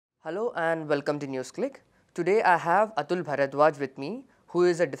Hello and welcome to NewsClick. Today I have Atul Bharadwaj with me, who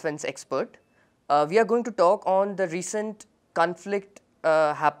is a defense expert. We are going to talk on the recent conflict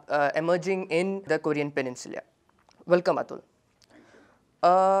emerging in the Korean Peninsula. Welcome, Atul.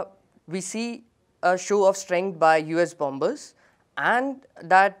 We see a show of strength by US bombers, and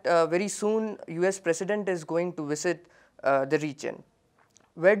that very soon US president is going to visit the region.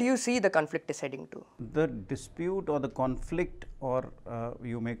 Where do you see the conflict is heading to? The dispute or the conflict, or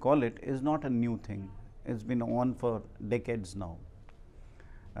you may call it, is not a new thing. It's been on for decades now.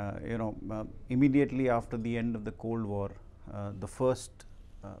 Immediately after the end of the Cold War, the first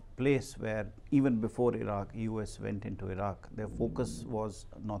place where, even before Iraq, US went into Iraq, their focus was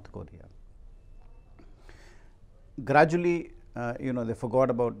North Korea. Gradually, they forgot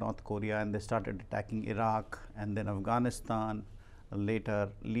about North Korea and they started attacking Iraq and then Afghanistan, later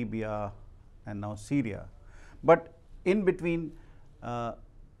Libya and now Syria. But in between,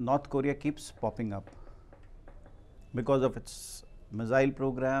 North Korea keeps popping up because of its missile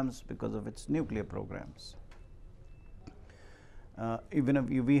programs, because of its nuclear programs. Even if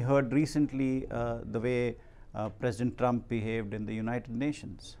we heard recently the way President Trump behaved in the United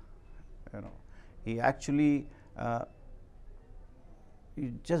Nations. He actually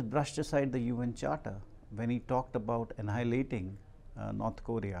he just brushed aside the UN Charter when he talked about annihilating North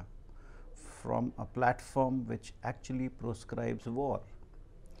Korea from a platform which actually proscribes war.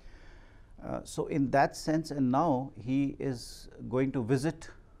 So in that sense, and now he is going to visit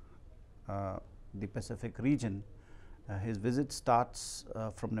the Pacific region. His visit starts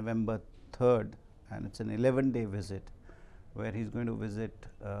from November 3rd, and it's an 11-day visit where he's going to visit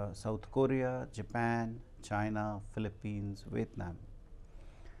South Korea, Japan, China, Philippines, Vietnam.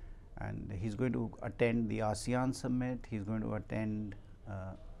 And he's going to attend the ASEAN summit. He's going to attend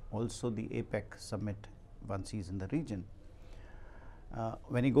also the APEC summit once he's in the region.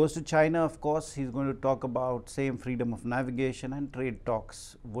 When he goes to China, of course, he's going to talk about same freedom of navigation, and trade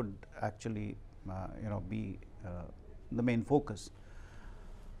talks would actually be the main focus.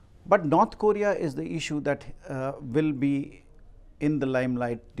 But North Korea is the issue that will be in the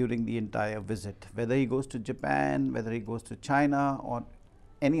limelight during the entire visit. Whether he goes to Japan, whether he goes to China or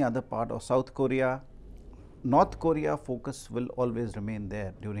any other part of South Korea, North Korea focus will always remain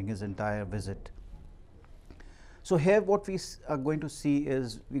there during his entire visit. So here what we are going to see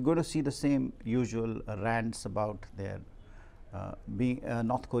is, we're going to see the same usual rants about their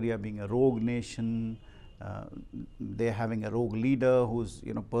North Korea being a rogue nation. They're having a rogue leader who's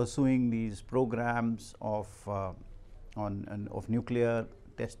pursuing these programs of nuclear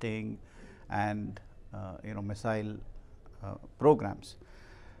testing and missile programs.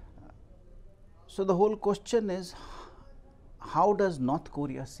 So the whole question is, how does North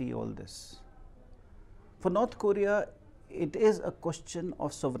Korea see all this? For North Korea, it is a question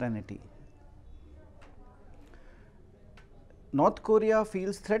of sovereignty. North Korea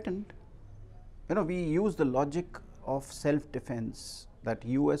feels threatened. We use the logic of self-defense, that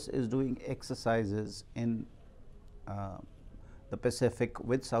US is doing exercises in the Pacific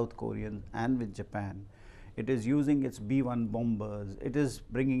with South Koreans and with Japan. It is using its B-1 bombers, it is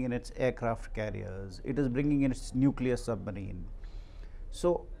bringing in its aircraft carriers, it is bringing in its nuclear submarine.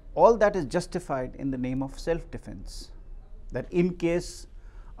 So all that is justified in the name of self-defense, that in case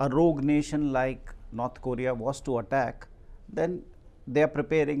a rogue nation like North Korea was to attack, then they are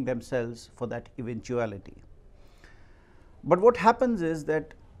preparing themselves for that eventuality. But what happens is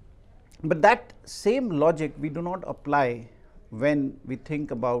that, that same logic we do not apply when we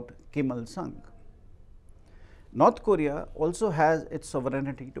think about Kim Il-sung. North Korea also has its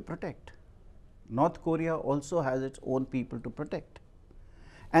sovereignty to protect. North Korea also has its own people to protect,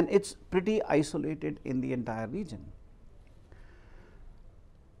 and it's pretty isolated in the entire region.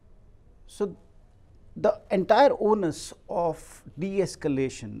 So the entire onus of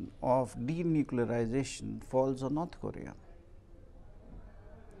de-escalation, of denuclearization falls on North Korea.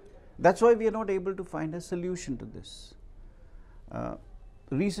 That's why we are not able to find a solution to this.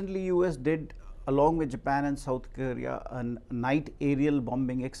 Recently, US did, along with Japan and South Korea, night aerial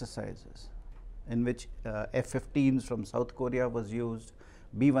bombing exercises in which F-15s from South Korea was used,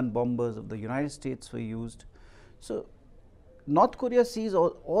 B-1 bombers of the United States were used. So North Korea sees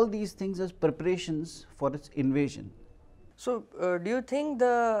all these things as preparations for its invasion. So do you think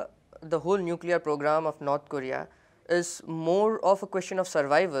the whole nuclear program of North Korea is more of a question of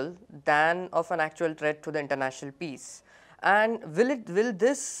survival than of an actual threat to the international peace? And will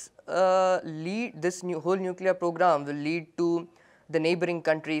this whole nuclear program will lead to the neighboring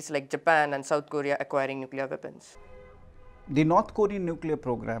countries like Japan and South Korea acquiring nuclear weapons? The North Korean nuclear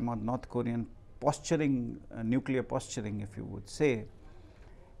program, or North Korean posturing, nuclear posturing, if you would say,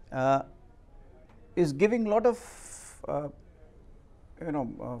 uh, is giving lot of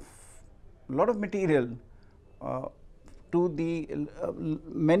lot of material to the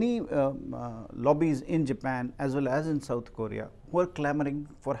many lobbies in Japan as well as in South Korea who are clamoring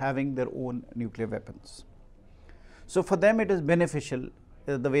for having their own nuclear weapons. So, for them it is beneficial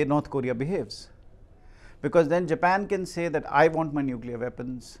the way North Korea behaves, because then Japan can say that I want my nuclear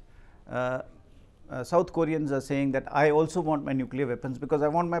weapons. South Koreans are saying that I also want my nuclear weapons because I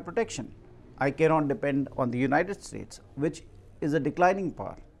want my protection. I cannot depend on the United States, which is a declining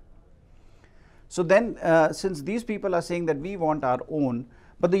power. So, then since these people are saying that we want our own,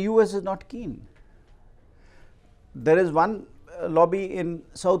 but the US is not keen. There is one lobby in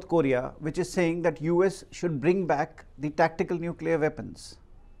South Korea which is saying that US should bring back the tactical nuclear weapons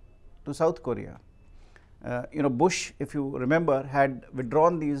to South Korea. Bush, if you remember, had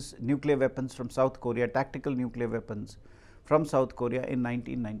withdrawn these nuclear weapons from South Korea, tactical nuclear weapons from South Korea in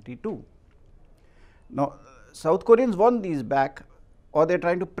 1992. Now, South Koreans want these back, or they are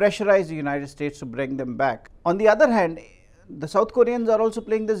trying to pressurize the United States to bring them back. On the other hand, the South Koreans are also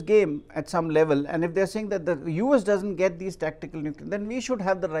playing this game at some level, and if they are saying that the US does not get these tactical nuclear, then we should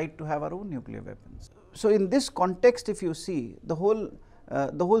have the right to have our own nuclear weapons. So, in this context, if you see the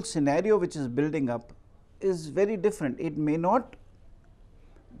whole scenario which is building up is very different. It may not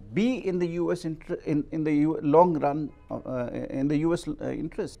be in the US in the long run in the US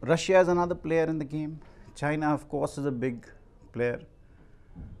interest. Russia is another player in the game. China, of course, is a big player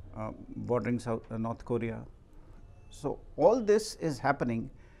bordering North Korea. So, all this is happening.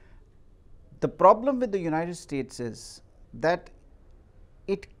 The problem with the United States is that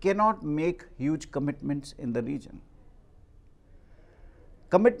it cannot make huge commitments in the region.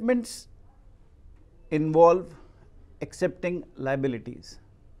 Commitments involve accepting liabilities.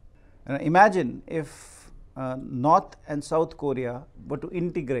 Imagine if North and South Korea were to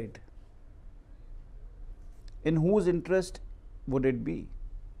integrate, in whose interest would it be?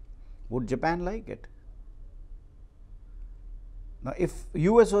 Would Japan like it? Now, if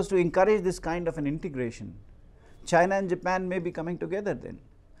US was to encourage this kind of an integration, China and Japan may be coming together then.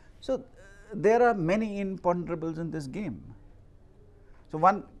 So, there are many imponderables in this game. So,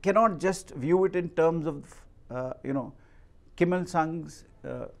 one cannot just view it in terms of Kim Il-sung's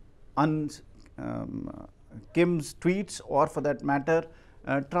Kim's tweets, or for that matter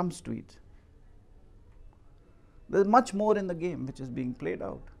Trump's tweets. There is much more in the game which is being played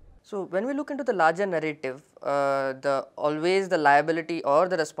out. So, when we look into the larger narrative, always the liability or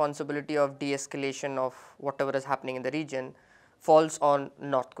the responsibility of de-escalation of whatever is happening in the region falls on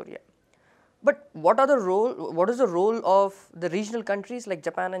North Korea. But what is the role of the regional countries like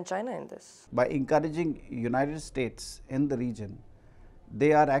Japan and China in this? By encouraging United States in the region,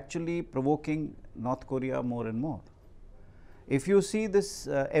 they are actually provoking North Korea more and more. If you see this,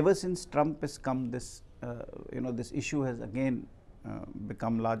 ever since Trump has come, this this issue has again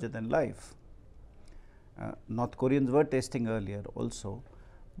become larger than life. North Koreans were testing earlier also,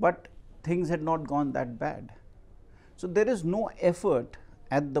 but things had not gone that bad. So, there is no effort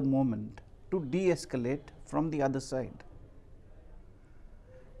at the moment to de-escalate from the other side.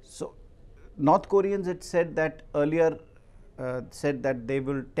 So, North Koreans had said that earlier, said that they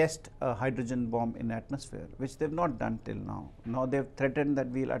will test a hydrogen bomb in atmosphere, which they have not done till now. Now, they have threatened that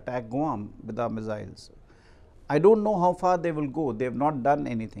we will attack Guam with our missiles. I do not know how far they will go. They have not done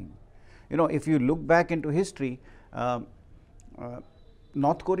anything. If you look back into history,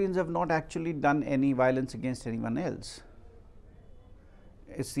 North Koreans have not actually done any violence against anyone else.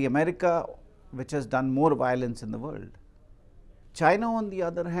 It is the America which has done more violence in the world. China, on the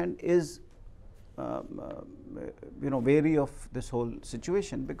other hand, is wary of this whole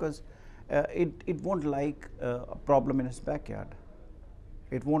situation, because it won't like a problem in its backyard.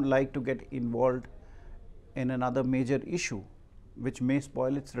 It won't like to get involved in another major issue which may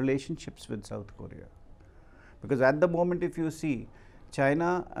spoil its relationships with South Korea. Because at the moment, if you see,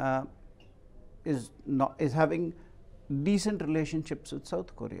 China is having decent relationships with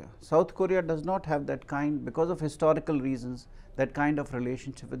South Korea. South Korea does not have that kind, because of historical reasons, that kind of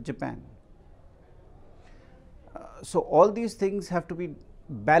relationship with Japan. So, all these things have to be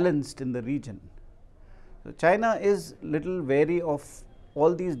balanced in the region. So, China is little wary of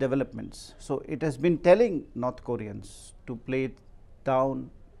all these developments. So, it has been telling North Koreans to play it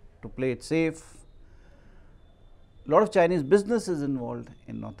down, to play it safe. A lot of Chinese business is involved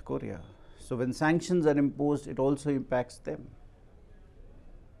in North Korea. So, when sanctions are imposed, it also impacts them.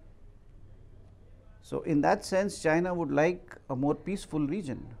 So, in that sense, China would like a more peaceful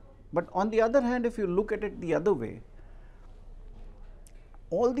region. But on the other hand, if you look at it the other way,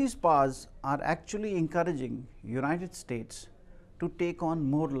 all these powers are actually encouraging United States to take on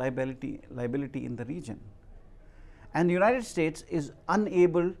more liability in the region. And the United States is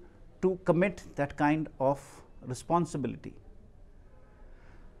unable to commit that kind of responsibility.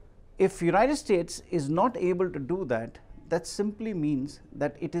 If United States is not able to do that, that simply means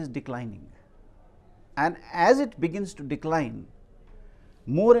that it is declining. And as it begins to decline,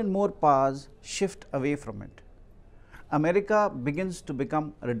 more and more powers shift away from it. America begins to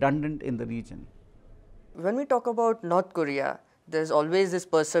become redundant in the region. When we talk about North Korea, there's always this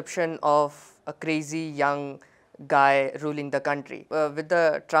perception of a crazy young guy ruling the country. With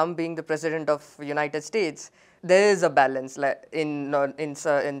the Trump being the president of the United States, there is a balance. Like in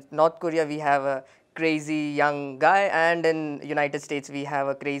North Korea, we have a crazy young guy, and in United States, we have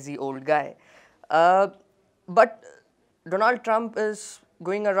a crazy old guy. But Donald Trump is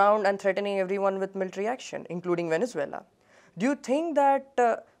going around and threatening everyone with military action, including Venezuela. Do you think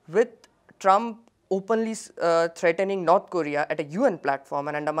that with Trump openly threatening North Korea at a UN platform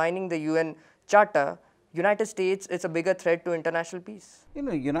and undermining the UN Charter, United States is a bigger threat to international peace? You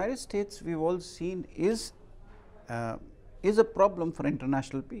know, United States, we've all seen, is a problem for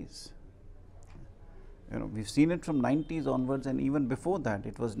international peace. You know, we've seen it from 90s onwards, and even before that,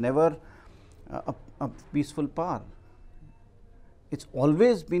 it was never a peaceful power. It's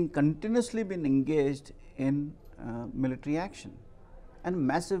always been continuously been engaged in military action, and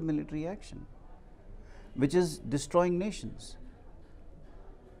massive military action, which is destroying nations.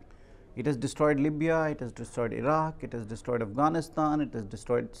 It has destroyed Libya, it has destroyed Iraq, it has destroyed Afghanistan, it has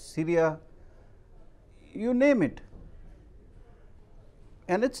destroyed Syria, you name it.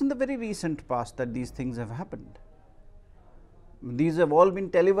 And it's in the very recent past that these things have happened. These have all been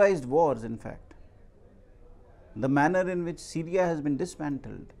televised wars, in fact. The manner in which Syria has been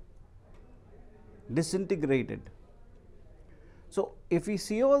dismantled, disintegrated. So, if we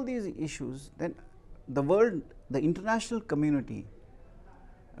see all these issues, then the world, the international community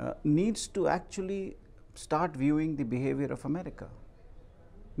needs to actually start viewing the behavior of America,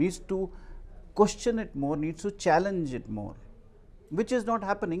 needs to question it more, needs to challenge it more, which is not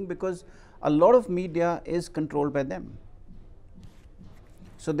happening because a lot of media is controlled by them.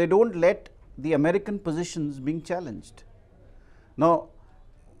 So, they don't let the American positions being challenged. Now,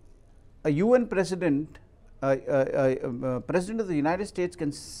 a UN president, president of the United States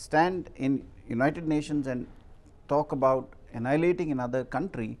can stand in United Nations and talk about annihilating another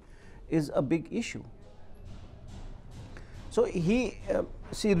country is a big issue. So,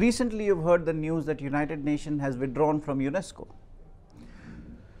 see, recently you've heard the news that United Nations has withdrawn from UNESCO.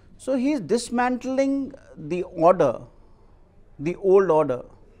 So, he is dismantling the order, the old order,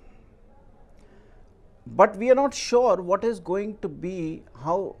 but we are not sure what is going to be,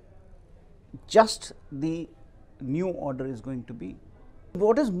 how just the new order is going to be.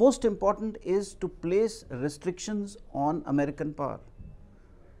 What is most important is to place restrictions on American power,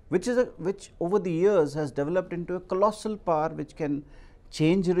 which over the years has developed into a colossal power which can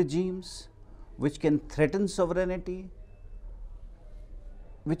change regimes, which can threaten sovereignty,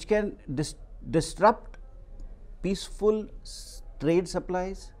 which can disrupt peaceful trade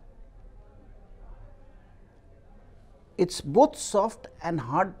supplies. Its both soft and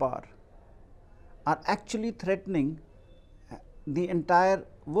hard power are actually threatening the entire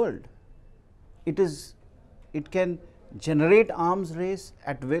world. It can generate arms race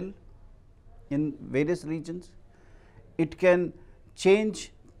at will in various regions. It can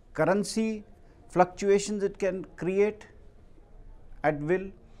change currency fluctuations, it can create at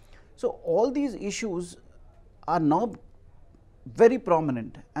will. So, all these issues are now very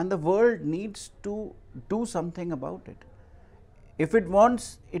prominent, and the world needs to do something about it. If it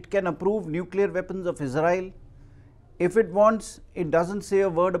wants, it can approve nuclear weapons of Israel. If it wants, it doesn't say a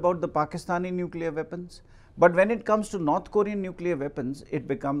word about the Pakistani nuclear weapons. But when it comes to North Korean nuclear weapons, it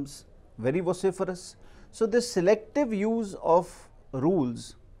becomes very vociferous. So, this selective use of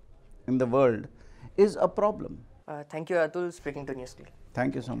rules in the world is a problem. Thank you, Atul, speaking to Newsclick.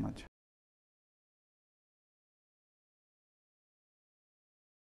 Thank you so much.